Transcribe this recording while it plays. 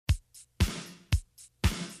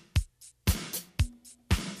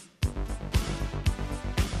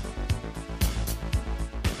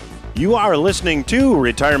You are listening to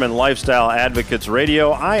Retirement Lifestyle Advocates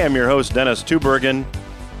Radio. I am your host, Dennis Tubbergen.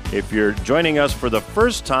 If you're joining us for the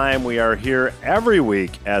first time, we are here every week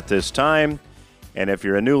at this time. And if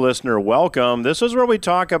you're a new listener, welcome. This is where we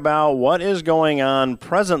talk about what is going on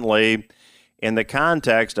presently in the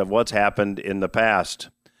context of what's happened in the past.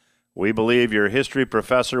 We believe your history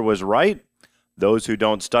professor was right. Those who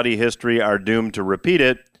don't study history are doomed to repeat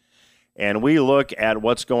it. And we look at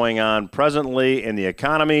what's going on presently in the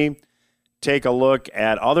economy, take a look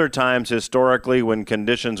at other times historically when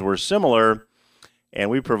conditions were similar, and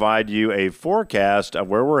we provide you a forecast of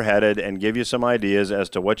where we're headed and give you some ideas as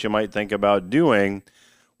to what you might think about doing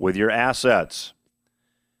with your assets.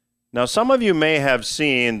 Now, some of you may have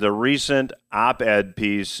seen the recent op-ed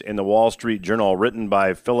piece in the Wall Street Journal written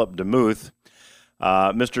by Philip DeMuth.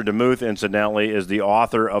 Mr. DeMuth, incidentally, is the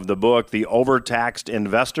author of the book, The Overtaxed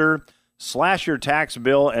Investor: Slash Your Tax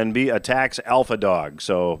Bill and Be a Tax Alpha Dog.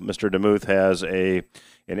 So Mr. DeMuth has an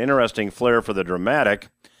interesting flair for the dramatic.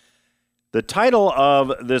 The title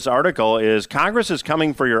of this article is Congress is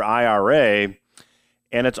Coming for Your IRA,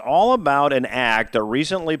 and it's all about an act that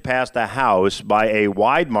recently passed the House by a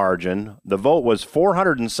wide margin. The vote was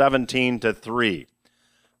 417 to 3.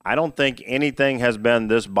 I don't think anything has been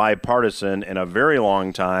this bipartisan in a very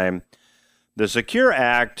long time. The Secure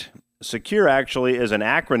Act, Secure actually is an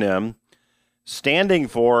acronym standing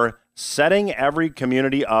for Setting Every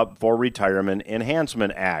Community Up for Retirement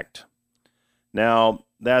Enhancement Act. Now,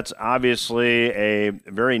 that's obviously a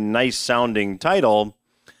very nice sounding title,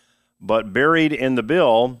 but buried in the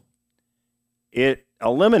bill, it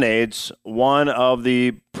eliminates one of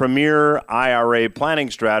the premier IRA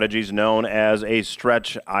planning strategies known as a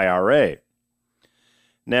stretch IRA.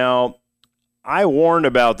 Now, I warned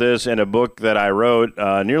about this in a book that I wrote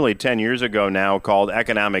nearly 10 years ago now called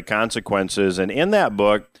Economic Consequences, and in that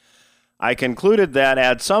book, I concluded that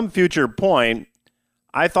at some future point,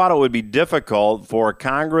 I thought it would be difficult for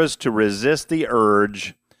Congress to resist the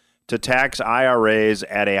urge to tax IRAs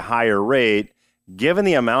at a higher rate, given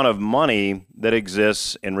the amount of money that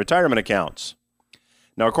exists in retirement accounts.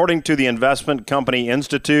 Now, according to the Investment Company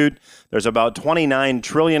Institute, there's about $29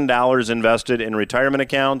 trillion invested in retirement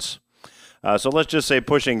accounts. So let's just say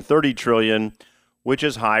pushing $30 trillion, which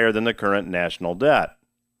is higher than the current national debt.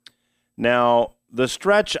 Now, the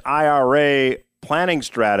stretch IRA planning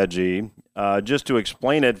strategy, just to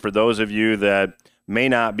explain it for those of you that may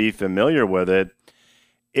not be familiar with it,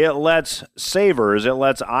 it lets savers, it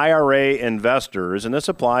lets IRA investors, and this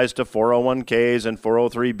applies to 401ks and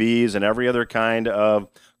 403bs and every other kind of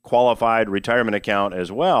qualified retirement account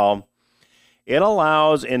as well. It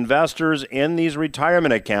allows investors in these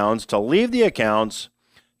retirement accounts to leave the accounts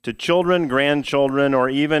to children, grandchildren, or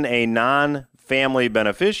even a non-family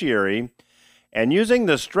beneficiary. And using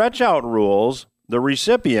the stretch-out rules, the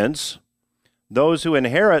recipients, those who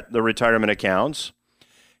inherit the retirement accounts,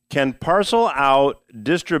 can parcel out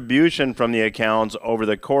distribution from the accounts over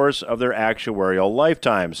the course of their actuarial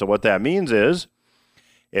lifetime. So what that means is,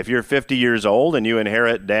 if you're 50 years old and you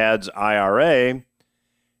inherit dad's IRA,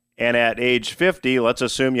 and at age 50, let's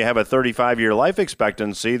assume you have a 35-year life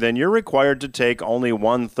expectancy, then you're required to take only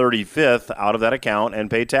 1/35 out of that account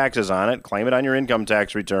and pay taxes on it, claim it on your income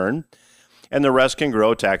tax return, and the rest can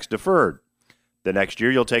grow tax deferred. The next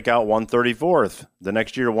year, you'll take out 1/34, the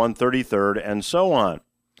next year 1/33, and so on.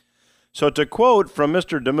 So to quote from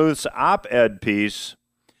Mr. DeMuth's op-ed piece,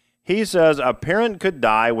 he says, a parent could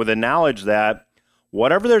die with the knowledge that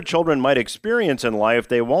whatever their children might experience in life,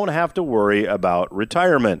 they won't have to worry about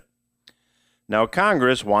retirement. Now,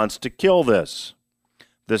 Congress wants to kill this.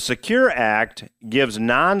 The Secure Act gives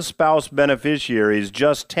non-spouse beneficiaries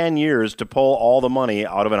just 10 years to pull all the money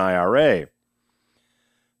out of an IRA.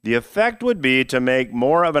 The effect would be to make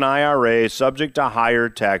more of an IRA subject to higher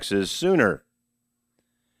taxes sooner.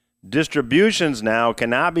 Distributions now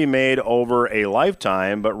cannot be made over a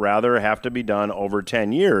lifetime, but rather have to be done over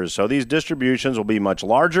 10 years. So these distributions will be much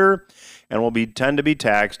larger and will tend to be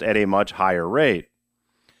taxed at a much higher rate.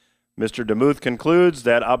 Mr. DeMuth concludes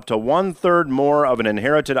that up to 1/3 more of an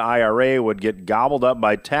inherited IRA would get gobbled up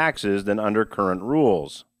by taxes than under current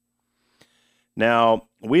rules. Now,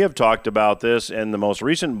 we have talked about this in the most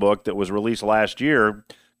recent book that was released last year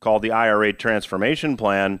called the IRA Transformation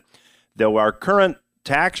Plan, that our current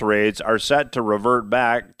tax rates are set to revert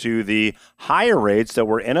back to the higher rates that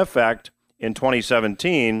were in effect in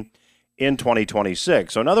 2017 in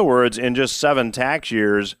 2026. So in other words, in just 7 tax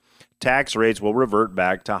years, tax rates will revert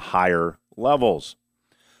back to higher levels.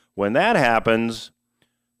 When that happens,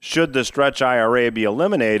 should the stretch IRA be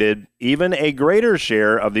eliminated, even a greater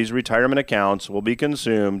share of these retirement accounts will be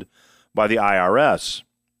consumed by the IRS.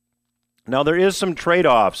 Now, there is some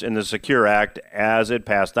trade-offs in the Secure Act as it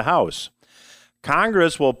passed the House.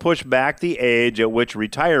 Congress will push back the age at which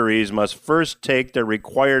retirees must first take their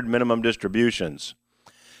required minimum distributions.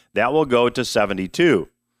 That will go to 72.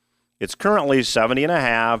 It's currently 70 and a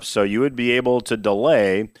half, so you would be able to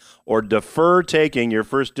delay or defer taking your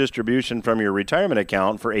first distribution from your retirement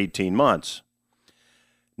account for 18 months.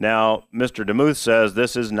 Now, Mr. DeMuth says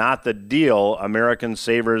this is not the deal American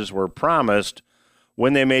savers were promised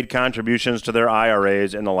when they made contributions to their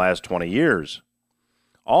IRAs in the last 20 years.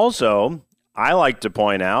 Also, I like to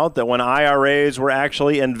point out that when IRAs were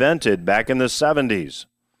actually invented back in the 70s,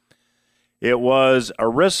 it was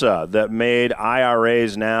ERISA that made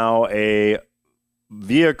IRAs now a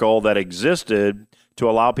vehicle that existed to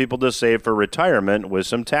allow people to save for retirement with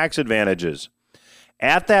some tax advantages.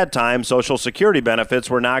 At that time, Social Security benefits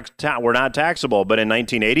were not taxable, but in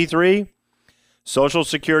 1983, Social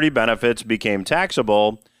Security benefits became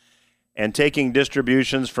taxable, and taking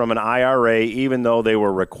distributions from an IRA, even though they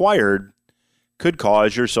were required, could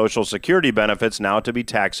cause your Social Security benefits now to be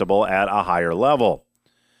taxable at a higher level.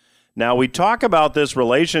 Now, we talk about this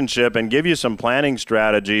relationship and give you some planning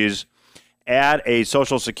strategies at a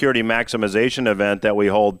Social Security maximization event that we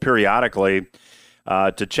hold periodically.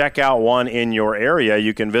 To check out one in your area,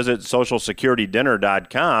 you can visit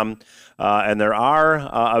socialsecuritydinner.com, and there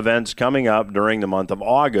are events coming up during the month of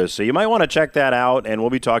August. So you might want to check that out, and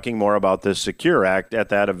we'll be talking more about this Secure Act at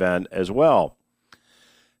that event as well.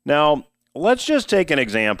 Now, let's just take an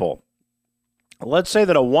example. Let's say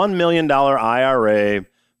that a $1 million IRA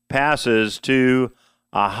passes to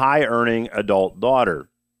a high-earning adult daughter.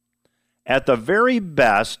 At the very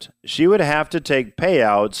best, she would have to take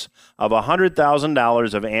payouts of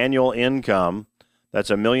 $100,000 of annual income.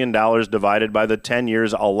 That's $1 million divided by the 10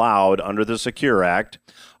 years allowed under the Secure Act.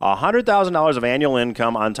 $100,000 of annual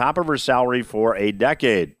income on top of her salary for a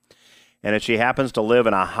decade. And if she happens to live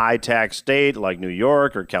in a high-tax state like New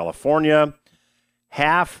York or California,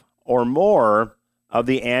 half or more of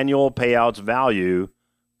the annual payouts value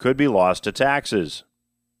could be lost to taxes.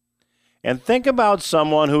 And think about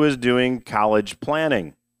someone who is doing college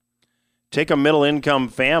planning. Take a middle-income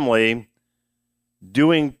family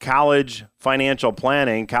doing college financial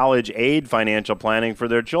planning, college aid financial planning for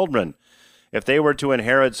their children. If they were to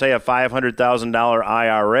inherit, say, a $500,000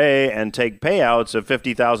 IRA and take payouts of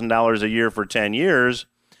 $50,000 a year for 10 years,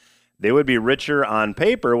 they would be richer on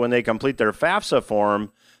paper when they complete their FAFSA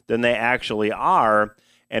form than they actually are,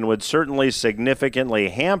 and would certainly significantly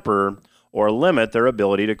hamper or limit their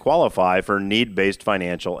ability to qualify for need-based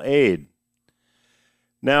financial aid.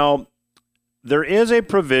 Now, there is a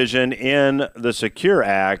provision in the Secure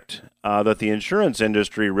Act that the insurance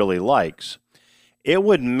industry really likes. It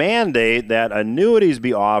would mandate that annuities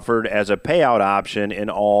be offered as a payout option in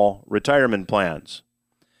all retirement plans.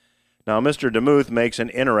 Now, Mr. DeMuth makes an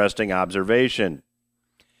interesting observation.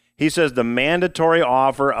 He says the mandatory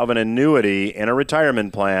offer of an annuity in a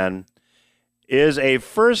retirement plan is a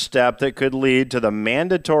first step that could lead to the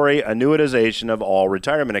mandatory annuitization of all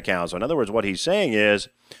retirement accounts. So in other words, what he's saying is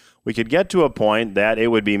we could get to a point that it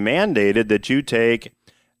would be mandated that you take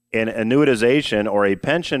an annuitization or a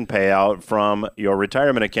pension payout from your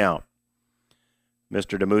retirement account.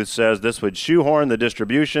 Mr. DeMuth says this would shoehorn the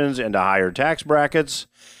distributions into higher tax brackets,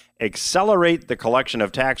 accelerate the collection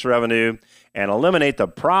of tax revenue, and eliminate the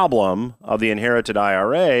problem of the inherited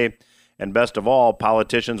IRA. And best of all,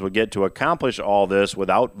 politicians would get to accomplish all this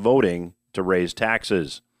without voting to raise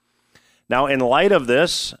taxes. Now, in light of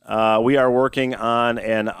this, we are working on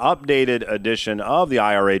an updated edition of the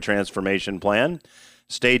IRA Transformation Plan.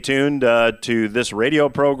 Stay tuned to this radio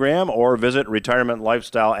program or visit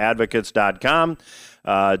retirementlifestyleadvocates.com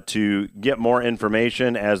to get more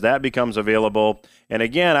information as that becomes available. And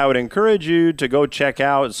again, I would encourage you to go check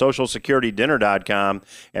out socialsecuritydinner.com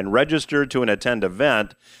and register to attend an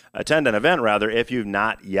event if you've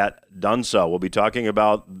not yet done so. We'll be talking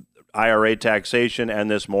about IRA taxation and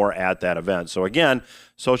this more at that event. So again,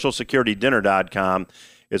 socialsecuritydinner.com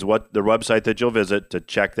is what the website that you'll visit to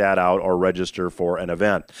check that out or register for an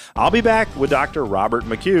event. I'll be back with Dr. Robert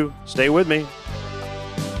McHugh. Stay with me.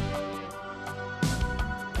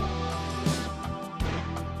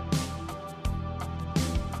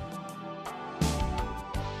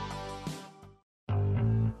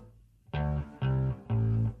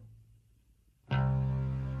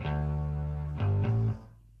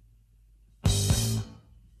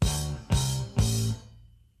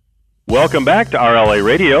 Welcome back to RLA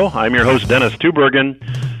Radio. I'm your host, Dennis Tubbergen.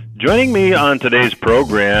 Joining me on today's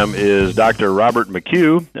program is Dr. Robert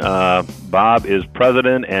McHugh. Bob is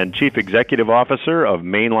President and Chief Executive Officer of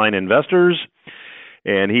Mainline Investors,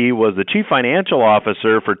 and he was the chief financial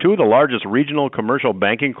officer for two of the largest regional commercial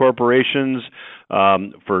banking corporations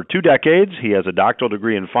for 2 decades. He has a doctoral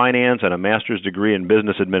degree in finance and a master's degree in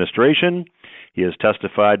business administration. He has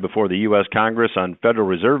testified before the U.S. Congress on Federal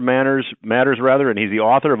Reserve matters, and he's the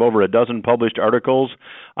author of over a dozen published articles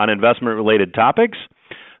on investment-related topics.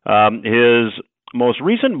 His most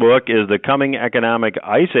recent book is The Coming Economic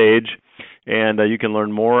Ice Age, and you can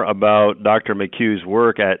learn more about Dr. McHugh's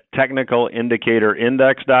work at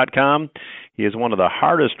technicalindicatorindex.com. He is one of the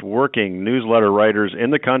hardest working newsletter writers in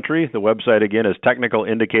the country. The website, again, is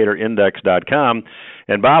technicalindicatorindex.com.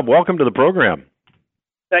 And Bob, welcome to the program.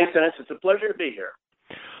 Thanks, Dennis. It's a pleasure to be here.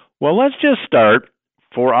 Well, let's just start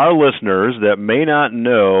for our listeners that may not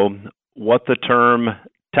know what the term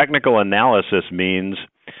technical analysis means.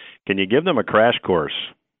 Can you give them a crash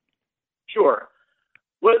course? Sure.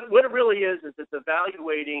 What it really is it's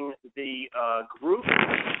evaluating the group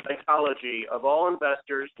psychology of all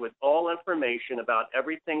investors with all information about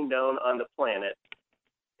everything known on the planet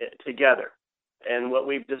together. And what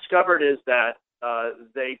we've discovered is that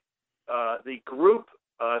the group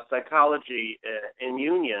psychology in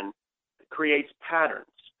union creates patterns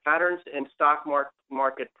in stock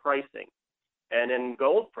market pricing and in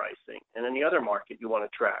gold pricing and any other market you want to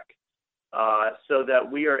track, so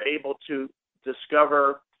that we are able to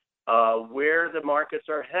discover where the markets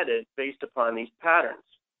are headed based upon these patterns.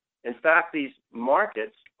 In fact, these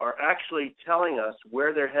markets are actually telling us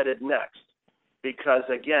where they're headed next because,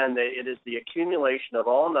 again, it is the accumulation of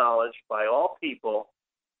all knowledge by all people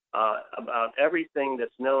about everything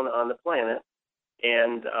that's known on the planet.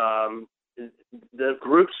 And the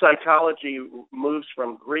group psychology moves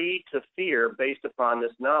from greed to fear based upon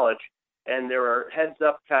this knowledge, and there are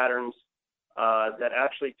heads-up patterns that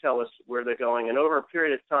actually tell us where they're going. And over a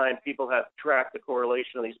period of time, people have tracked the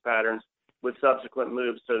correlation of these patterns with subsequent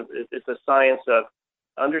moves. So it's a science of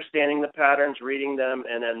understanding the patterns, reading them,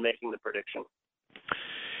 and then making the prediction.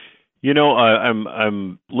 You know,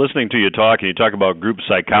 I'm listening to you talk, and you talk about group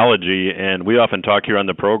psychology, and we often talk here on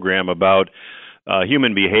the program about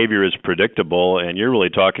human behavior is predictable, and you're really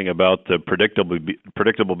talking about the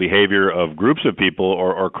predictable behavior of groups of people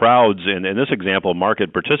or crowds, in this example,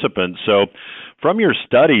 market participants. So from your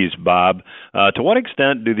studies, Bob, to what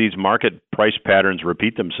extent do these market price patterns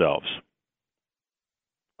repeat themselves?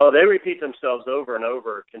 Oh, they repeat themselves over and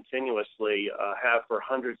over continuously, have for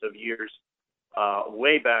hundreds of years,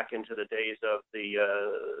 way back into the days of the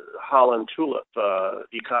Holland tulip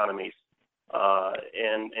economies.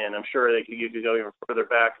 And I'm sure you could go even further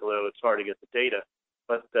back, although it's hard to get the data.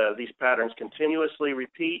 But these patterns continuously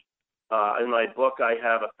repeat. In my book, I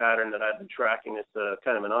have a pattern that I've been tracking. It's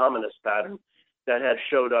kind of an ominous pattern that has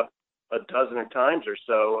showed up a dozen times or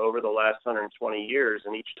so over the last 120 years,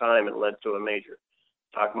 and each time it led to a major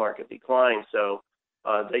stock market decline. So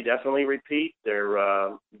they definitely repeat.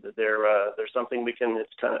 They're something we can.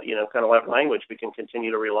 It's kind of like language. We can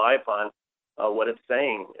continue to rely upon. What it's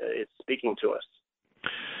saying, it's speaking to us.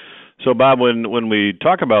 So, Bob, when we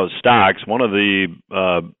talk about stocks, one of the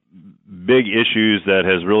big issues that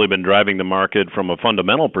has really been driving the market from a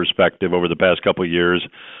fundamental perspective over the past couple of years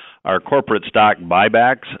are corporate stock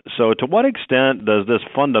buybacks. So, to what extent does this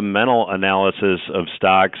fundamental analysis of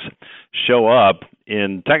stocks show up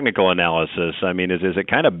in technical analysis? I mean, is it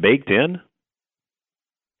kind of baked in?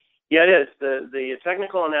 Yeah, it is. The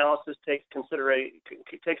technical analysis takes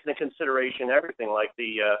into consideration everything, like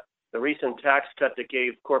the recent tax cut that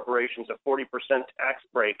gave corporations a 40% tax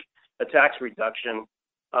break, a tax reduction,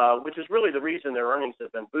 which is really the reason their earnings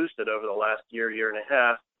have been boosted over the last year and a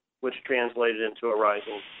half, which translated into a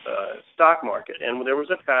rising stock market. And there was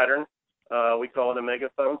a pattern, we call it a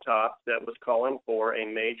megaphone top, that was calling for a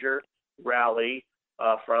major rally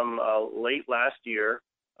from late last year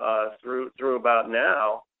through about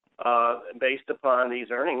now. Based upon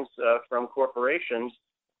these earnings from corporations,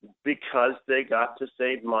 because they got to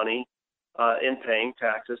save money in paying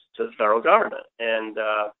taxes to the federal government. And,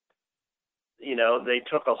 they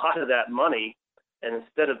took a lot of that money, and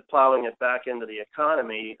instead of plowing it back into the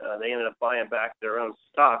economy, they ended up buying back their own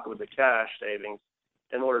stock with the cash savings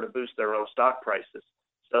in order to boost their own stock prices.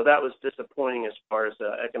 So that was disappointing as far as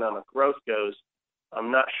economic growth goes.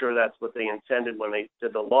 I'm not sure that's what they intended when they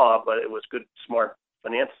did the law, but it was good, smart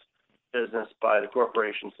finance business by the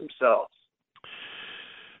corporations themselves.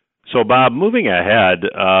 So, Bob, moving ahead,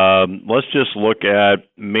 let's just look at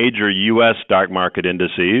major U.S. stock market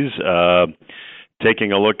indices.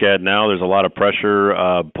 Taking a look at now, there's a lot of pressure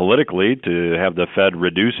politically to have the Fed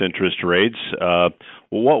reduce interest rates.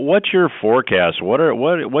 What's your forecast?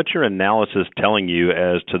 What's your analysis telling you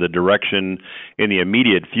as to the direction in the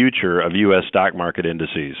immediate future of U.S. stock market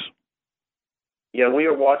indices? Yeah, we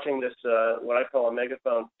are watching this, what I call a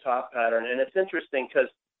megaphone top pattern, and it's interesting because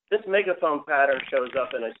this megaphone pattern shows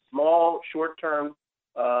up in a small, short-term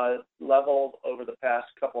level over the past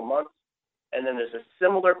couple months, and then there's a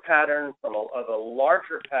similar pattern of a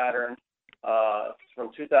larger pattern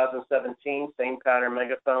from 2017, same pattern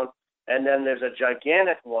megaphone, and then there's a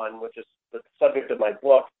gigantic one, which is the subject of my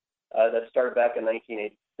book, that started back in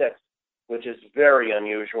 1986. Which is very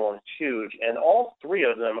unusual and huge, and all three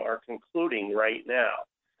of them are concluding right now.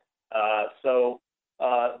 So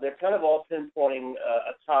they're kind of all pinpointing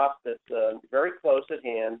a top that's very close at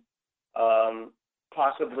hand,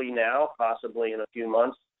 possibly now, possibly in a few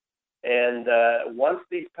months. And once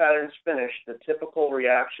these patterns finish, the typical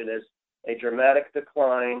reaction is a dramatic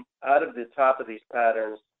decline out of the top of these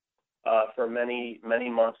patterns for many, many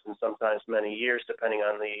months and sometimes many years, depending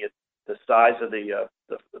on the size of the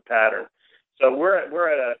pattern. So we're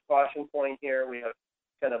at a caution point here. We have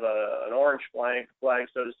kind of an orange flag,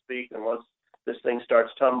 so to speak, and once this thing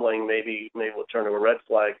starts tumbling, maybe we'll turn to a red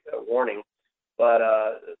flag warning. But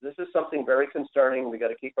this is something very concerning. We got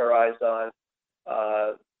to keep our eyes on,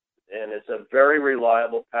 and it's a very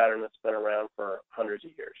reliable pattern that's been around for hundreds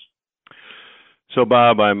of years. So,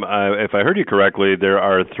 Bob, if I heard you correctly, there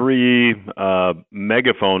are three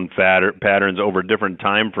megaphone patterns over different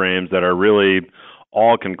time frames that are really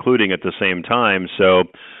all concluding at the same time. So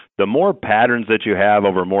the more patterns that you have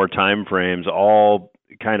over more time frames, all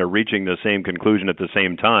kind of reaching the same conclusion at the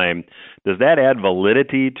same time, does that add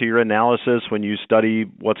validity to your analysis when you study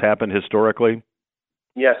what's happened historically?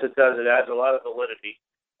 Yes, it does. It adds a lot of validity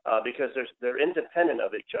because they're independent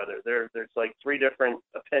of each other. There's like three different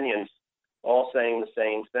opinions all saying the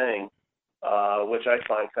same thing, which I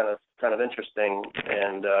find kind of interesting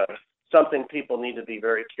and something people need to be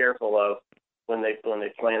very careful of when they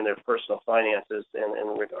plan their personal finances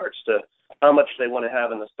in regards to how much they want to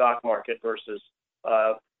have in the stock market versus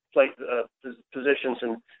positions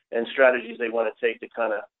and strategies they want to take to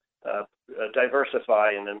kind of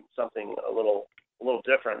diversify into something a little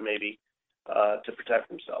different maybe to protect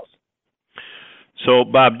themselves. So,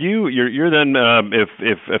 Bob, you're then,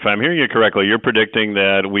 if I'm hearing you correctly, you're predicting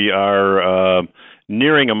that we are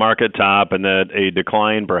nearing a market top and that a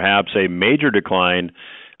decline, perhaps a major decline,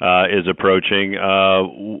 is approaching.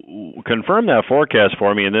 Confirm that forecast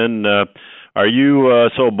for me, and then are you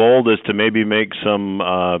so bold as to maybe make some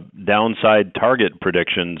downside target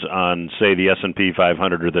predictions on, say, the S&P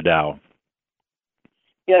 500 or the Dow?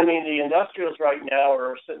 Yeah, I mean, the industrials right now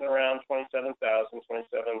are sitting around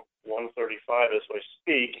 27,135 as we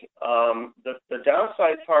speak. The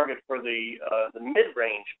downside target for the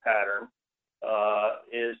mid-range pattern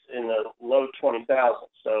is in the low 20,000,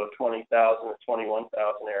 so 20,000 to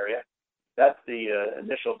 21,000 area. That's the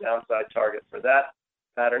initial downside target for that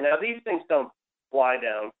pattern. Now, these things don't fly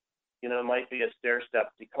down. You know, it might be a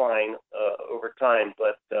stair-step decline over time,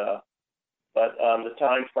 but the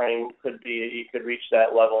time frame could be you could reach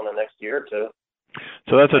that level in the next year or two.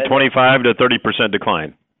 So that's a 25 to 30%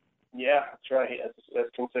 decline. Yeah, that's right.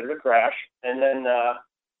 That's considered a crash. And then,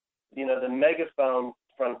 the megaphone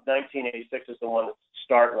from 1986 is the one that's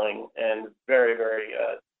startling and very, very,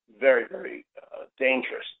 very, very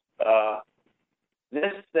dangerous.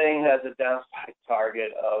 This thing has a downside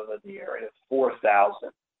target of the area of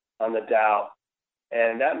 4,000 on the Dow.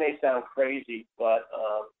 And that may sound crazy, but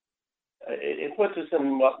it puts us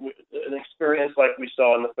in an experience like we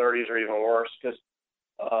saw in the 30s or even worse, because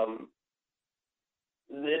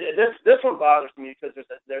this one bothers me because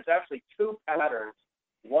there's actually two patterns.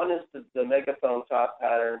 One is the megaphone top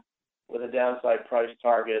pattern with a downside price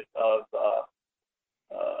target of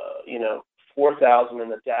 4,000 in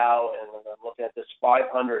the Dow, and I'm looking at this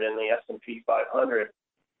 500 in the S&P 500.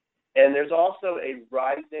 And there's also a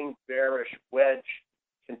rising bearish wedge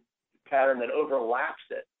pattern that overlaps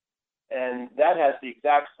it. And that has the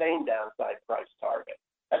exact same downside price target.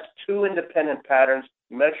 That's two independent patterns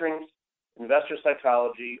measuring investor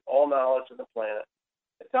psychology, all knowledge of the planet.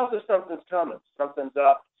 It tells us something's coming, something's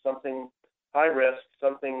up, something high risk,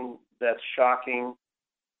 something that's shocking.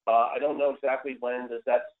 I don't know exactly when. Does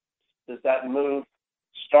that move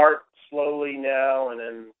start slowly now, and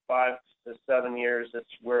in 5 to 7 years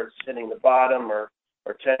it's where it's hitting the bottom, or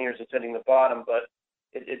 10 years it's hitting the bottom? But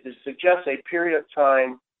it suggests a period of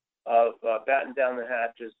time of batten down the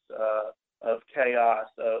hatches, of chaos.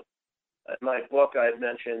 In my book, I had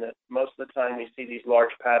mentioned that most of the time we see these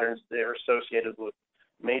large patterns, they're associated with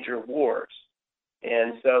major wars.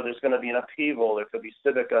 And so there's going to be an upheaval. There could be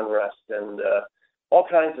civic unrest and all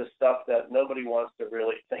kinds of stuff that nobody wants to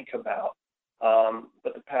really think about.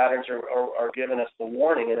 But the patterns are giving us the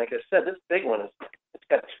warning. And like I said, this big one it's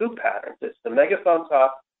got two patterns. It's the megaphone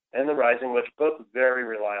top and the rising wedge, both very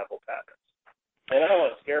reliable patterns. And I don't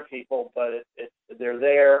want to scare people, but they're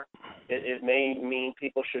there. It may mean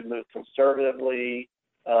people should move conservatively,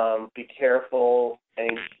 be careful,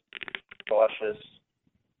 and cautious.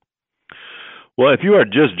 Well, if you are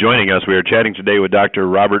just joining us, we are chatting today with Dr.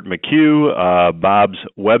 Robert McHugh. Bob's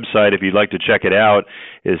website, if you'd like to check it out,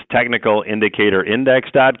 is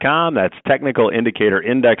technicalindicatorindex.com. That's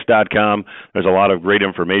technicalindicatorindex.com. There's a lot of great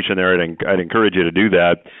information there, and I'd encourage you to do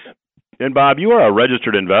that. And Bob, you are a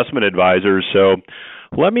registered investment advisor, so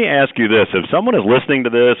let me ask you this. If someone is listening to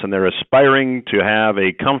this and they're aspiring to have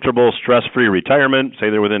a comfortable, stress-free retirement, say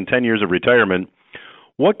they're within 10 years of retirement,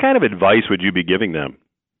 what kind of advice would you be giving them?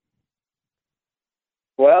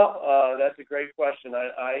 Well, that's a great question.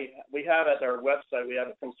 We have at our website, we have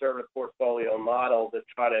a conservative portfolio model to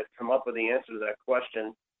try to come up with the answer to that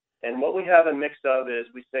question. And what we have a mix of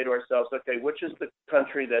is we say to ourselves, okay, which is the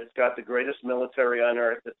country that's got the greatest military on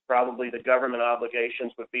earth? That's probably the government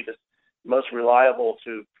obligations would be the most reliable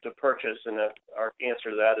to purchase, and our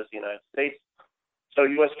answer to that is the United States. So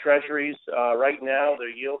U.S. Treasuries, right now,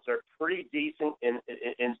 their yields are pretty decent in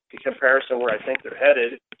comparison where I think they're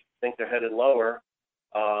headed. I think they're headed lower.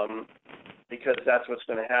 Because that's what's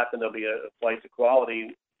going to happen. There'll be a flight to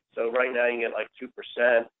quality. So right now you get like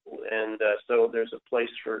 2%, and so there's a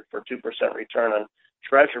place for 2% return on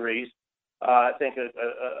treasuries. I think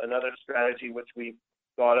another strategy which we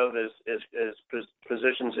thought of is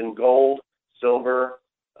positions in gold, silver,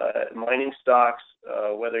 mining stocks,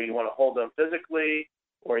 whether you want to hold them physically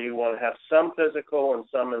or you want to have some physical and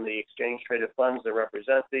some in the exchange-traded funds that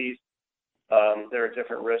represent these. There are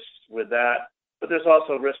different risks with that. But there's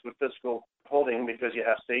also risk with physical holding because you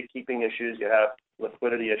have safekeeping issues, you have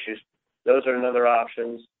liquidity issues. Those are another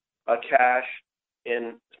options. Cash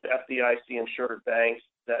in FDIC insured banks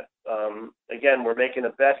that, again, we're making a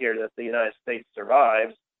bet here that the United States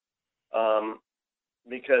survives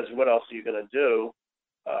because what else are you going to do?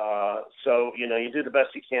 So, you do the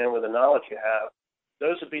best you can with the knowledge you have.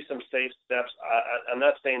 Those would be some safe steps. I'm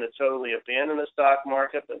not saying to totally abandon the stock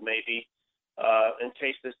market, but maybe in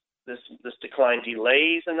case this decline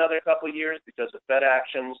delays another couple of years because of Fed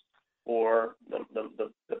actions, or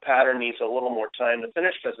the pattern needs a little more time to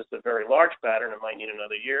finish because it's a very large pattern. It might need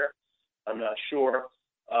another year. I'm not sure.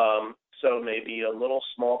 So maybe a little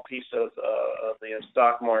small piece of the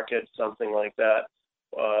stock market, something like that.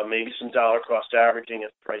 Maybe some dollar cost averaging.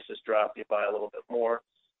 If prices drop, you buy a little bit more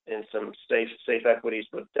in some safe equities.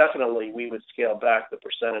 But definitely we would scale back the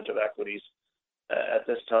percentage of equities at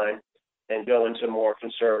this time and go into more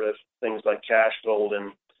conservative things like cash, gold,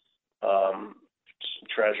 and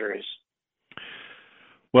treasuries.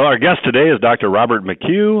 Well, our guest today is Dr. Robert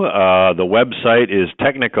McHugh. The website is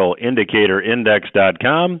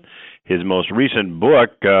technicalindicatorindex.com. His most recent book,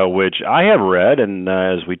 which I have read, and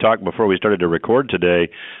as we talked before we started to record today,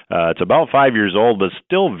 it's about 5 years old, but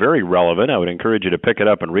still very relevant. I would encourage you to pick it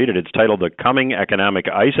up and read it. It's titled The Coming Economic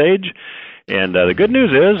Ice Age. And the good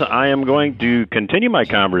news is I am going to continue my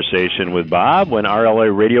conversation with Bob when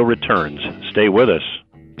RLA Radio returns. Stay with us.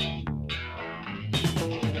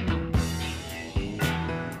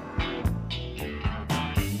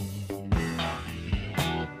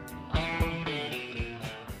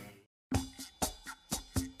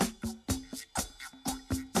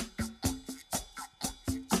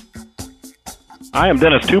 I am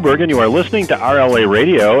Dennis Tubbergen. You are listening to RLA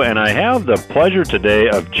Radio, and I have the pleasure today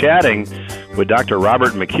of chatting with Dr.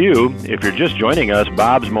 Robert McHugh. If you're just joining us,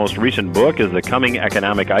 Bob's most recent book is The Coming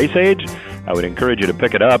Economic Ice Age. I would encourage you to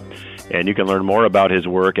pick it up, and you can learn more about his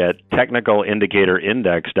work at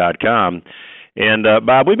technicalindicatorindex.com. And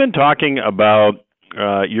Bob, we've been talking about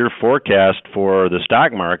your forecast for the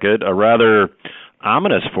stock market, a rather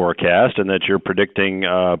ominous forecast, and that you're predicting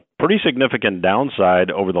pretty significant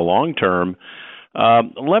downside over the long term.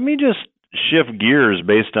 Let me just shift gears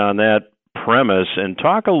based on that premise and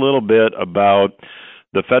talk a little bit about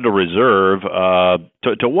the Federal Reserve.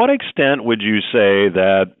 To what extent would you say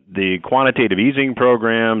that the quantitative easing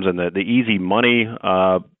programs and the easy money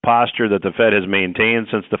posture that the Fed has maintained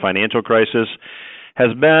since the financial crisis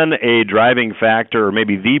has been a driving factor, or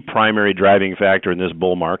maybe the primary driving factor in this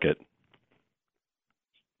bull market?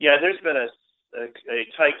 Yeah, there's been a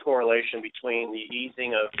tight correlation between the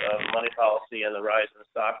easing of money policy and the rise in the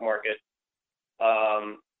stock market.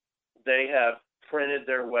 They have printed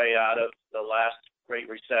their way out of the last Great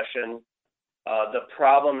Recession. The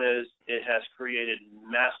problem is it has created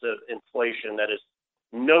massive inflation that is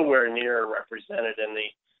nowhere near represented in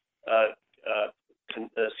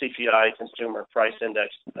the CPI, Consumer Price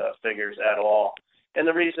Index figures at all. And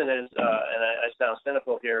the reason is, and I sound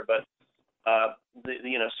cynical here, but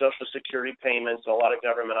Social Security payments, a lot of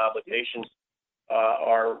government obligations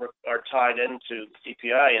are tied into the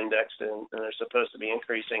CPI index, and they're supposed to be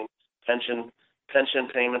increasing. Pension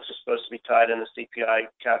payments are supposed to be tied into CPI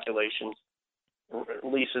calculations,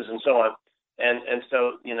 leases, and so on. And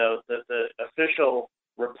so the official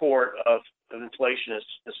report of inflation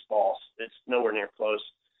is false. It's nowhere near close.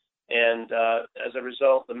 And as a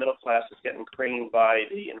result, the middle class is getting creamed by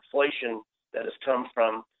the inflation that has come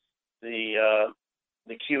from the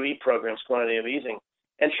QE programs, quantitative easing.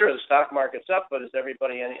 And sure, the stock market's up, but is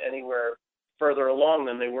everybody anywhere further along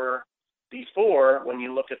than they were before when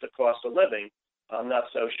you look at the cost of living? I'm not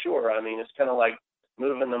so sure. I mean, it's kind of like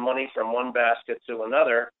moving the money from one basket to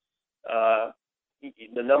another.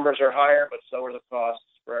 The numbers are higher, but so are the costs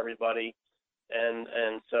for everybody. And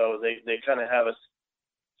so they kind of have us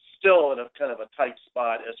still in a kind of a tight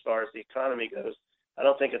spot as far as the economy goes. I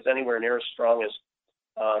don't think it's anywhere near as strong as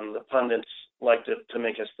the pundits like to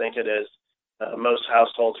make us think it is. Most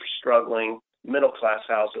households are struggling. Middle-class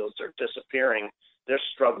households are disappearing. They're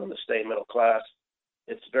struggling to stay middle class.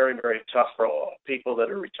 It's very, very tough for all people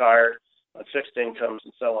that are retired on fixed incomes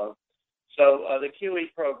and so on. So the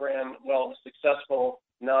QE program, well, was successful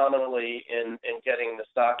nominally in getting the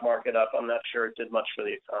stock market up. I'm not sure it did much for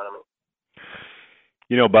the economy.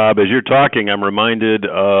 You know, Bob, as you're talking, I'm reminded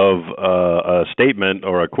of a statement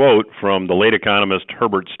or a quote from the late economist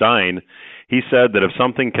Herbert Stein. He said that if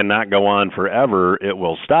something cannot go on forever, it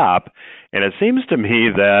will stop. And it seems to me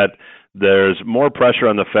that there's more pressure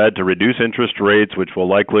on the Fed to reduce interest rates, which will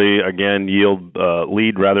likely, again,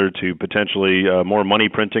 lead rather to potentially more money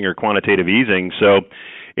printing or quantitative easing. So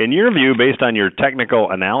in your view, based on your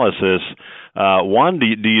technical analysis, one, do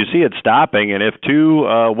you see it stopping? And if two,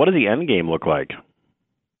 what does the end game look like?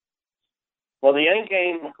 Well, the end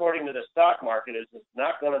game, according to the stock market, is it's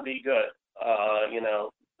not going to be good.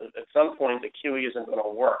 At some point, the QE isn't going to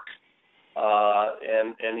work.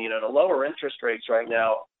 And the lower interest rates right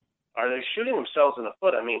now, are they shooting themselves in the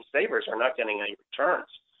foot? I mean, savers are not getting any returns.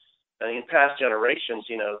 I mean, in past generations,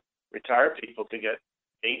 retired people could get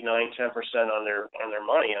 8, 9, 10% on their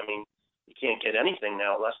money. I mean, you can't get anything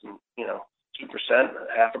now less than 2%,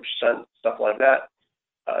 0.5%, stuff like that.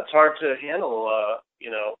 It's hard to handle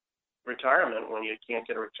retirement when you can't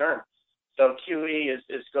get a return. So QE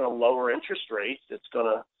is going to lower interest rates. It's going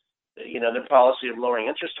to, their policy of lowering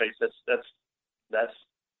interest rates. That's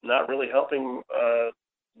not really helping.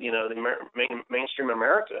 The mainstream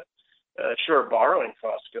America. Sure, borrowing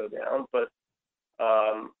costs go down, but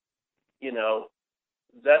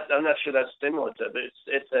that I'm not sure that's stimulative.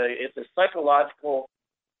 It's a psychological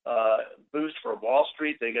boost for Wall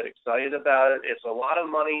Street. They get excited about it. It's a lot of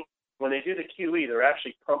money. When they do the QE, they're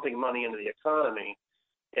actually pumping money into the economy,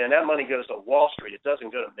 and that money goes to Wall Street. It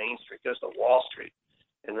doesn't go to Main Street. It goes to Wall Street,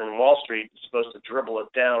 and then Wall Street is supposed to dribble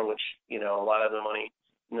it down, which a lot of the money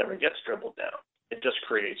never gets dribbled down. It just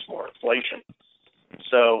creates more inflation.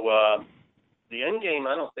 So the end game,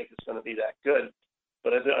 I don't think it's going to be that good.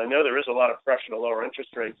 But I know there is a lot of pressure to lower interest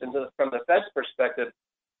rates. And from the Fed's perspective,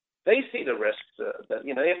 they see the risks.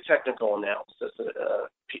 They have technical analysis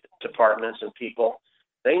departments and people.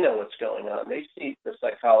 They know what's going on. They see the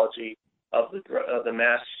psychology of the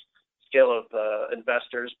mass scale of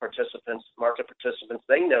investors, participants, market participants.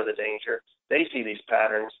 They know the danger. They see these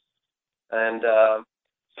patterns. And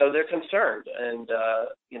so they're concerned, and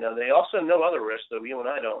they also know other risks that you and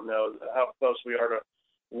I don't know, how close we are to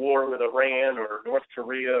war with Iran or North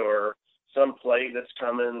Korea or some plague that's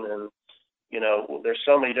coming, and there's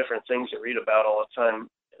so many different things you read about all the time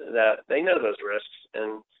that they know those risks,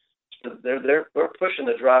 and they're pushing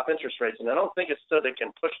to drop interest rates, and I don't think it's so they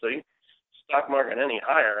can push the stock market any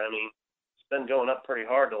higher. I mean, it's been going up pretty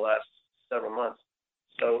hard the last several months.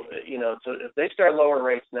 So so if they start lowering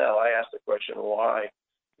rates now, I ask the question, why?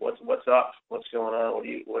 What's up? What's going on?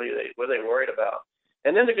 What are they worried about?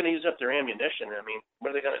 And then they're going to use up their ammunition. I mean, what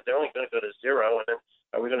are they going to? They're only going to go to zero, and then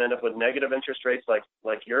are we going to end up with negative interest rates like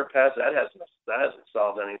Europe has? That hasn't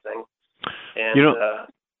solved anything. And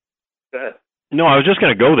go ahead. No, I was just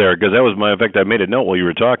going to go there because that was in fact, I made a note while you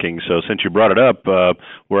were talking. So since you brought it up,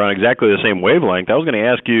 we're on exactly the same wavelength. I was going to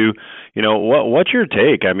ask you, what's your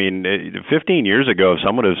take? I mean, 15 years ago, if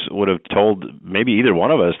someone would have told maybe either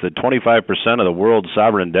one of us that 25% of the world's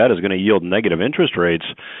sovereign debt is going to yield negative interest rates,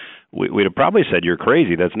 we'd have probably said you're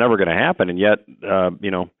crazy. That's never going to happen. And yet,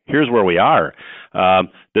 here's where we are.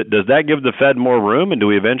 Does that give the Fed more room? And do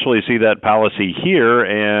we eventually see that policy here?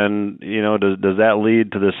 And, does that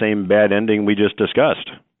lead to the same bad ending we just discussed?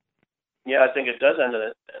 Yeah, I think it does end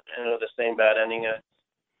with the same bad ending.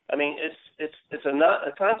 I mean, it's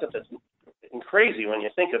a concept that's crazy when you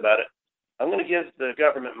think about it. I'm going to give the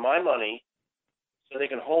government my money so they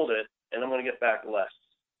can hold it, and I'm going to get back less.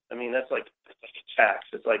 I mean, it's like a tax.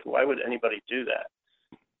 It's like, why would anybody do that?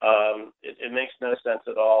 It makes no sense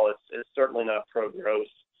at all. It's certainly not pro-growth.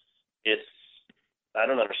 I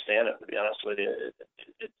don't understand it, to be honest with you.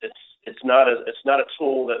 It's not a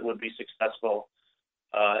tool that would be successful.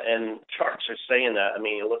 And charts are saying that. I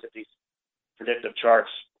mean, you look at these predictive charts;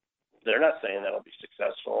 they're not saying that'll be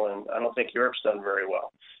successful. And I don't think Europe's done very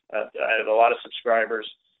well. I have a lot of subscribers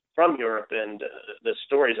from Europe, and the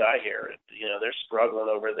stories I hear, they're struggling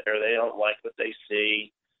over there. They don't like what they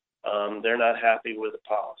see. They're not happy with the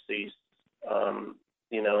policies. And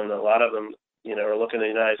a lot of them, are looking to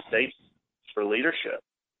the United States for leadership.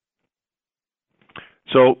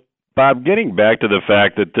 So, Bob, getting back to the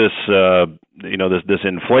fact that this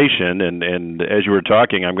inflation, and as you were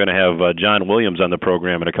talking, I'm going to have John Williams on the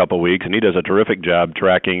program in a couple of weeks, and he does a terrific job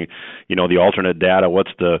tracking, the alternate data.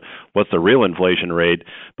 What's the real inflation rate?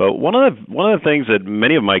 But one of the things that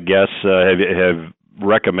many of my guests have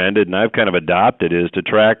recommended, and I've kind of adopted, is to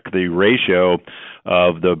track the ratio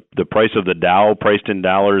of the price of the Dow priced in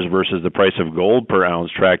dollars versus the price of gold per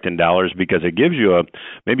ounce tracked in dollars, because it gives you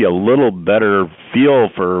maybe a little better feel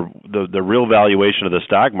for the real valuation of the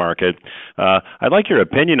stock market. I'd like your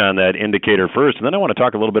opinion on that indicator first, and then I want to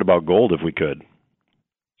talk a little bit about gold if we could.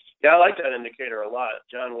 Yeah, I like that indicator a lot.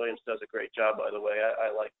 John Williams does a great job, by the way.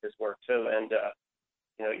 I like his work too, and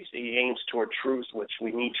he aims toward truth, which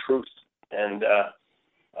we need truth, and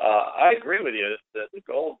I agree with you that the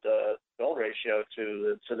gold ratio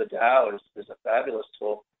to the Dow is a fabulous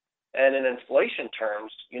tool, and in inflation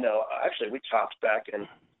terms, actually we topped back in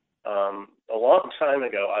a long time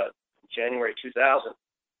ago. January 2000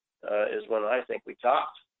 is when I think we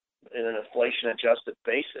topped in an inflation-adjusted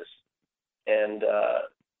basis, and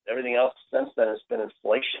everything else since then has been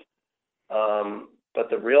inflation. But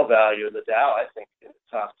the real value of the Dow, I think, it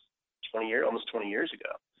topped almost 20 years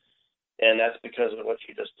ago. And that's because of what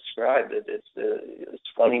you just described. It's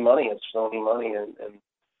funny money. It's phony money, and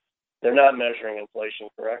they're not measuring inflation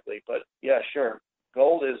correctly. But yeah, sure,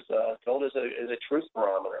 gold is a truth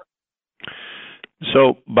barometer.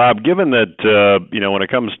 So, Bob, given that when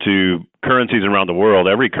it comes to currencies around the world,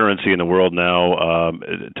 every currency in the world now,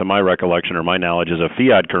 to my recollection or my knowledge, is a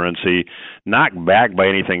fiat currency, not backed by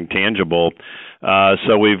anything tangible.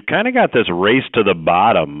 So we've kind of got this race to the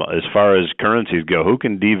bottom as far as currencies go. Who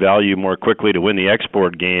can devalue more quickly to win the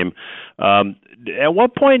export game? At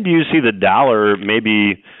what point do you see the dollar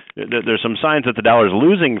maybe? There's some signs that the dollar is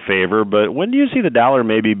losing favor, but when do you see the dollar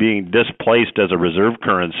maybe being displaced as a reserve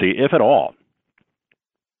currency, if at all?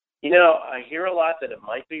 I hear a lot that it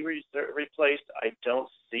might be replaced. I don't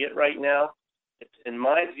see it right now. In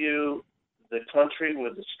my view, the country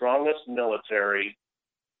with the strongest military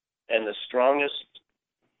and the strongest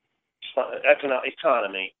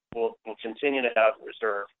economy will continue to have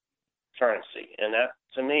reserve currency. And that,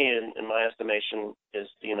 to me, in my estimation, is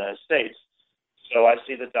the United States. So I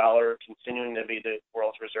see the dollar continuing to be the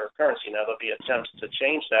world's reserve currency. Now, there'll be attempts to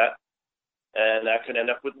change that, and that could end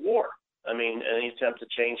up with war. I mean, any attempt to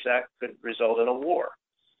change that could result in a war.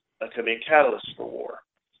 That could be a catalyst for war.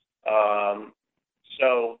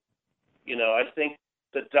 So, I think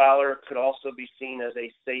the dollar could also be seen as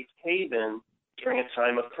a safe haven during a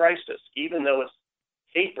time of crisis, even though it's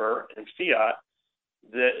paper and fiat.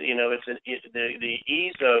 The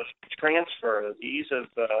ease of transfer, the ease of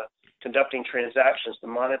conducting transactions, the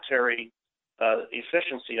monetary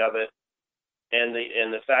efficiency of it, and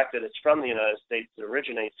the fact that it's from the United States, that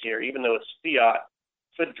originates here, even though it's fiat,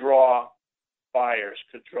 could draw buyers,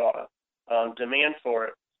 could draw demand for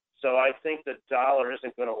it. So I think the dollar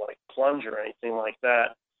isn't going to plunge or anything like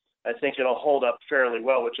that. I think it'll hold up fairly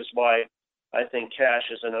well, which is why I think cash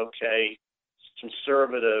is an okay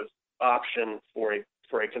conservative option for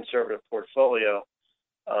a conservative portfolio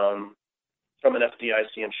from an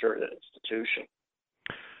FDIC insured institution.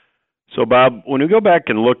 So, Bob, when we go back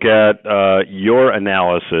and look at your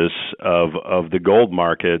analysis of the gold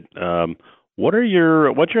market, what's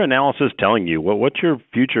your analysis telling you? What's your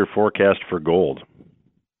future forecast for gold?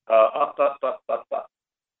 Up.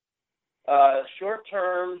 Short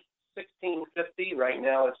term, 1650. Right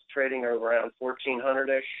now, it's trading around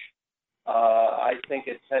 1400-ish. I think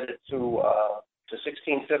it's headed to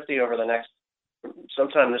 1650 over the next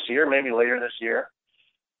sometime this year, maybe later this year.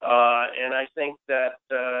 And I think that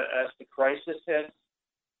as the crisis hits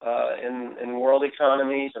in world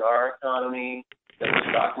economies and our economy, that the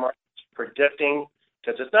stock market is predicting,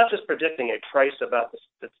 because it's not just predicting a price about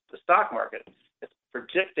the stock market, it's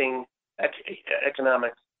predicting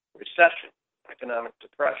economic recession, economic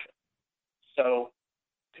depression. So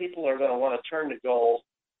people are going to want to turn to gold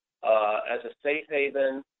as a safe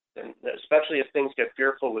haven, and especially if things get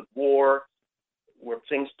fearful with war, where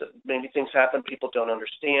maybe things happen people don't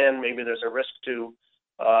understand. Maybe there's a risk to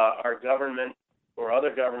our government or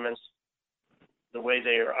other governments, the way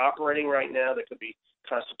they are operating right now. There could be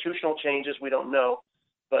constitutional changes. We don't know.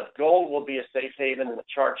 But gold will be a safe haven, and the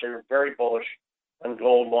charts are very bullish on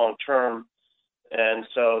gold long term. And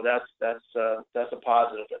so that's a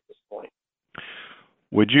positive at this point.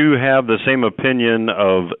 Would you have the same opinion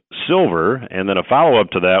of silver? And then a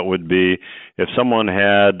follow-up to that would be, if someone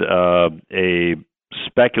had a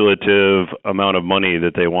speculative amount of money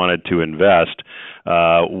that they wanted to invest,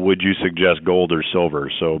 would you suggest gold or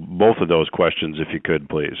silver? So both of those questions, if you could,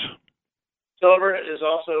 please. Silver is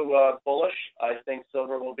also bullish. I think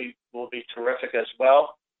silver will be terrific as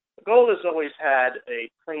well. Gold has always had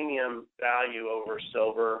a premium value over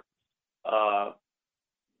silver.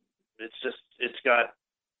 It's just got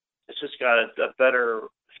a better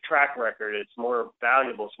track record. It's more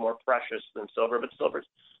valuable. It's more precious than silver. But silver's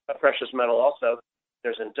a precious metal also.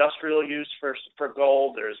 There's industrial use for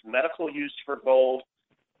gold. There's medical use for gold.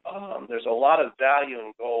 There's a lot of value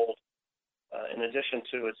in gold. In addition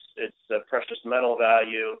to its precious metal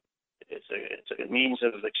value, it's a means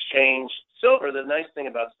of exchange. Silver, the nice thing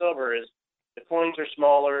about silver is the coins are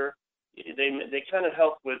smaller. They kind of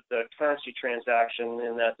help with the currency transaction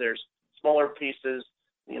in that there's smaller pieces.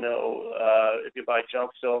 If you buy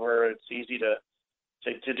junk silver, it's easy to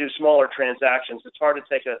do smaller transactions. It's hard to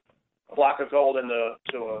take a block of gold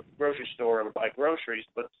to a grocery store and buy groceries,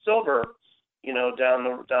 but silver,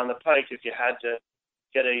 down the pike, if you had to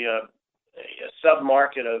get a sub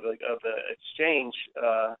market of the exchange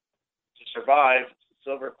to survive,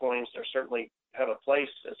 silver coins certainly have a place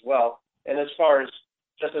as well. And as far as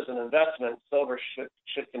just as an investment, silver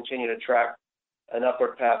should continue to track an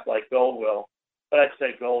upward path like gold will. But I'd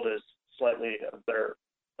say gold is slightly a better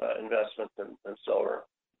investment than silver.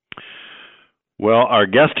 Well, our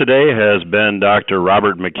guest today has been Dr.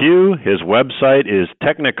 Robert McHugh. His website is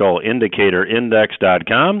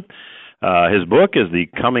technicalindicatorindex.com. His book is The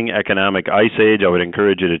Coming Economic Ice Age. I would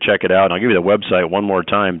encourage you to check it out. And I'll give you the website one more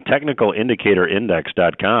time,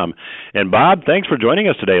 technicalindicatorindex.com. And Bob, thanks for joining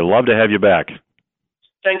us today. Love to have you back.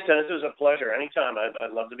 Thanks, Dennis. It was a pleasure. Anytime.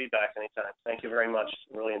 I'd love to be back anytime. Thank you very much.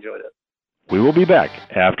 Really enjoyed it. We will be back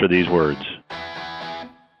after these words.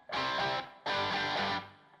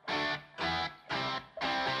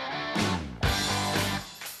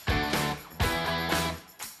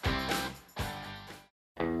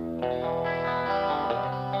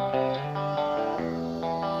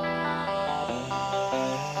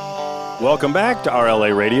 Welcome back to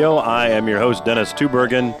RLA Radio. I am your host, Dennis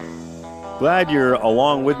Tubbergen. Glad you're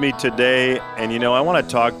along with me today. And, I want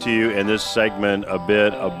to talk to you in this segment a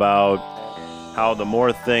bit about how the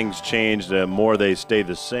more things change, the more they stay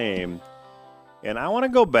the same. And I want to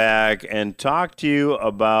go back and talk to you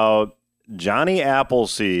about Johnny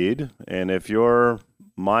Appleseed. And if you're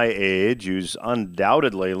my age, you've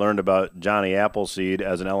undoubtedly learned about Johnny Appleseed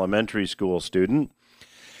as an elementary school student.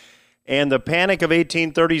 And the Panic of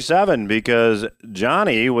 1837, because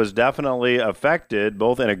Johnny was definitely affected,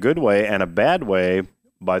 both in a good way and a bad way,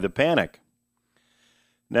 by the panic.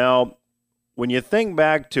 Now, when you think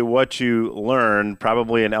back to what you learned,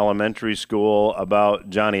 probably in elementary school, about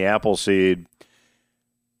Johnny Appleseed,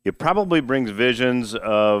 it probably brings visions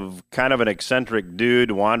of kind of an eccentric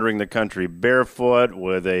dude wandering the country barefoot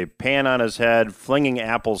with a pan on his head, flinging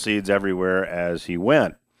apple seeds everywhere as he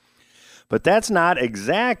went. But that's not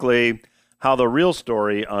exactly how the real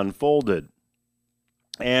story unfolded.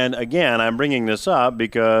 And again, I'm bringing this up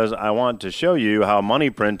because I want to show you how money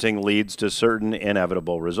printing leads to certain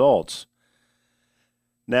inevitable results.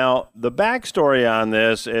 Now, the backstory on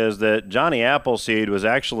this is that Johnny Appleseed was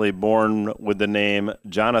actually born with the name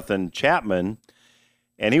Jonathan Chapman,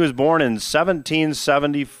 and he was born in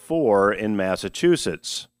 1774 in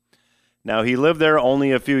Massachusetts. Now, he lived there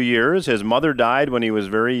only a few years. His mother died when he was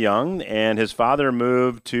very young, and his father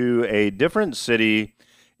moved to a different city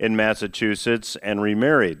in Massachusetts and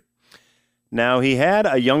remarried. Now, he had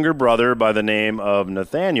a younger brother by the name of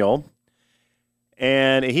Nathaniel,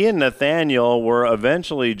 and he and Nathaniel were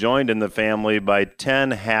eventually joined in the family by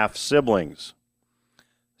 10 half-siblings.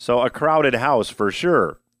 So a crowded house for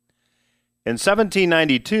sure. In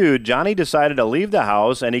 1792, Johnny decided to leave the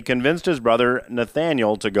house, and he convinced his brother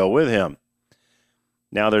Nathaniel to go with him.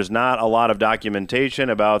 Now, there's not a lot of documentation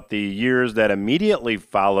about the years that immediately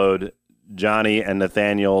followed Johnny and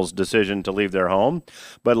Nathaniel's decision to leave their home,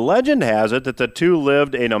 but legend has it that the two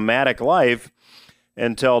lived a nomadic life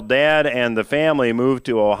until Dad and the family moved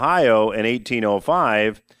to Ohio in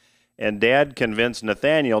 1805, and Dad convinced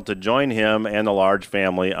Nathaniel to join him and the large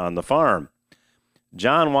family on the farm.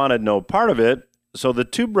 John wanted no part of it, so the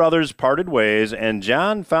two brothers parted ways, and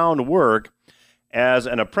John found work as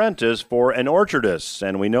an apprentice for an orchardist.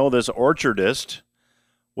 And we know this orchardist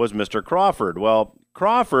was Mr. Crawford. Well,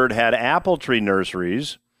 Crawford had apple tree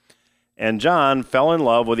nurseries, and John fell in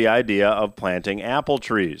love with the idea of planting apple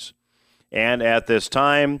trees. And at this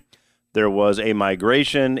time, there was a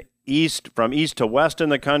migration from east to west in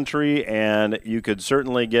the country, and you could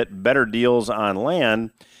certainly get better deals on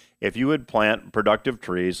land if you would plant productive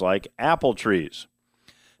trees like apple trees.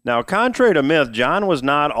 Now, contrary to myth, John was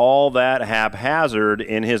not all that haphazard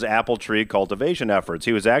in his apple tree cultivation efforts.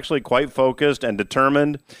 He was actually quite focused and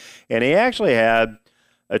determined, and he actually had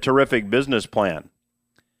a terrific business plan.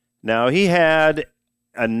 Now, he had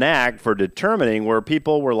a knack for determining where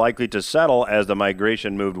people were likely to settle as the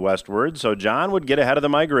migration moved westward. So John would get ahead of the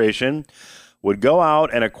migration, would go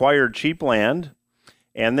out and acquire cheap land,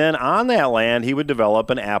 and then on that land, he would develop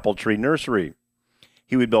an apple tree nursery.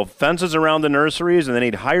 He would build fences around the nurseries, and then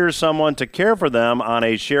he'd hire someone to care for them on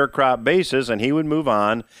a share crop basis, and he would move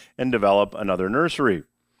on and develop another nursery.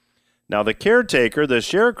 Now, the caretaker, the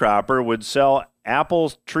sharecropper, would sell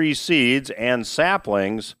apple tree seeds and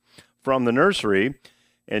saplings from the nursery,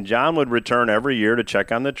 and John would return every year to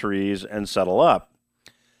check on the trees and settle up.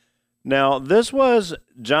 Now, this was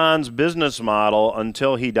John's business model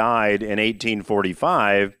until he died in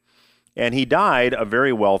 1845, and he died a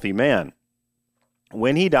very wealthy man.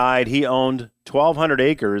 When he died, he owned 1,200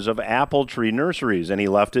 acres of apple tree nurseries, and he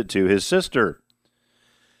left it to his sister.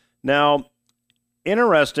 Now,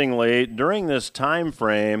 interestingly, during this time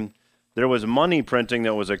frame, there was money printing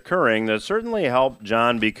that was occurring that certainly helped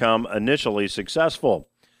John become initially successful.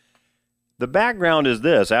 The background is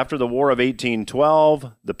this. After the War of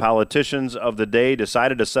 1812, the politicians of the day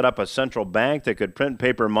decided to set up a central bank that could print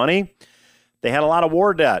paper money. They had a lot of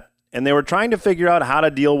war debt, and they were trying to figure out how to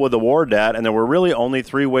deal with the war debt, and there were really only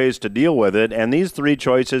three ways to deal with it, and these three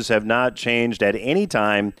choices have not changed at any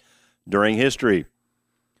time during history.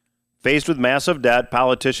 Faced with massive debt,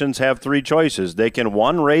 politicians have three choices. They can,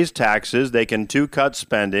 1, raise taxes, they can 2, cut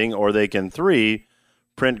spending, or they can 3,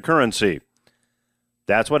 print currency.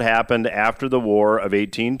 That's what happened after the War of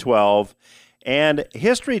 1812, and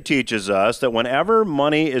history teaches us that whenever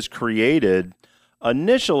money is created,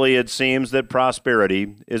 initially it seems that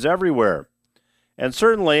prosperity is everywhere. And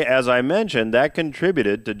certainly, as I mentioned, that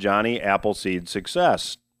contributed to Johnny Appleseed's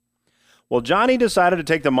success. Well, Johnny decided to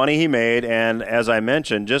take the money he made and, as I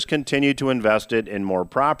mentioned, just continue to invest it in more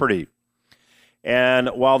property. And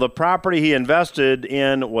while the property he invested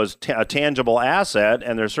in was a tangible asset,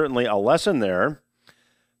 and there's certainly a lesson there,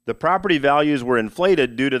 the property values were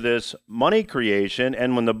inflated due to this money creation,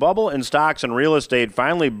 and when the bubble in stocks and real estate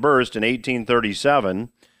finally burst in 1837,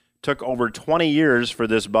 took over 20 years for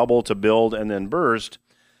this bubble to build and then burst,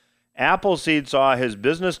 Appleseed saw his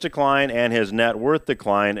business decline and his net worth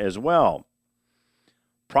decline as well.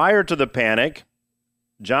 Prior to the panic,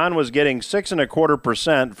 John was getting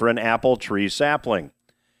 6.25% for an apple tree sapling.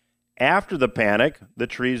 After the panic, the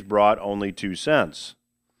trees brought only 2 cents.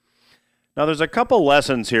 Now, there's a couple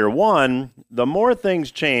lessons here. One, the more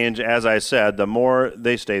things change, as I said, the more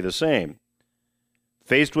they stay the same.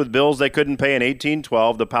 Faced with bills they couldn't pay in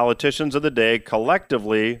 1812, the politicians of the day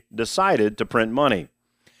collectively decided to print money.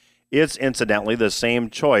 It's incidentally the same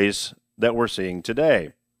choice that we're seeing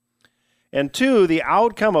today. And 2, the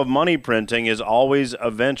outcome of money printing is always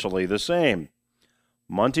eventually the same.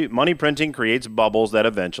 Money printing creates bubbles that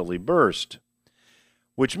eventually burst,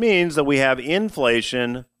 which means that we have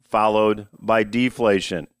inflation followed by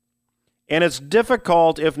deflation. And it's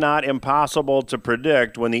difficult, if not impossible, to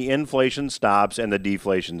predict when the inflation stops and the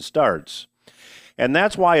deflation starts. And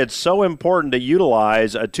that's why it's so important to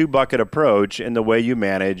utilize a 2-bucket approach in the way you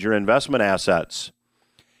manage your investment assets.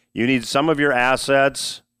 You need some of your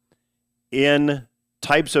assets in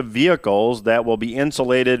types of vehicles that will be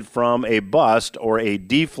insulated from a bust or a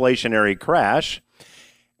deflationary crash,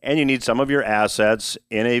 and you need some of your assets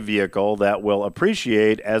in a vehicle that will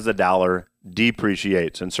appreciate as the dollar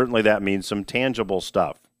depreciates. And certainly that means some tangible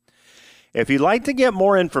stuff. If you'd like to get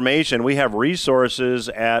more information, we have resources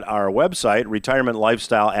at our website,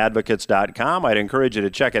 retirementlifestyleadvocates.com. I'd encourage you to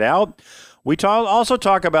check it out. We also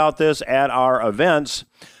talk about this at our events.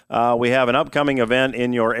 We have an upcoming event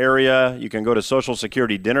in your area. You can go to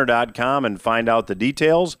socialsecuritydinner.com and find out the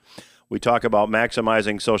details. We talk about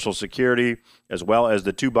maximizing Social Security as well as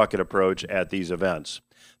the 2-bucket approach at these events.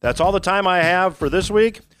 That's all the time I have for this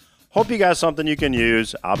week. Hope you got something you can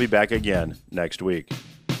use. I'll be back again next week.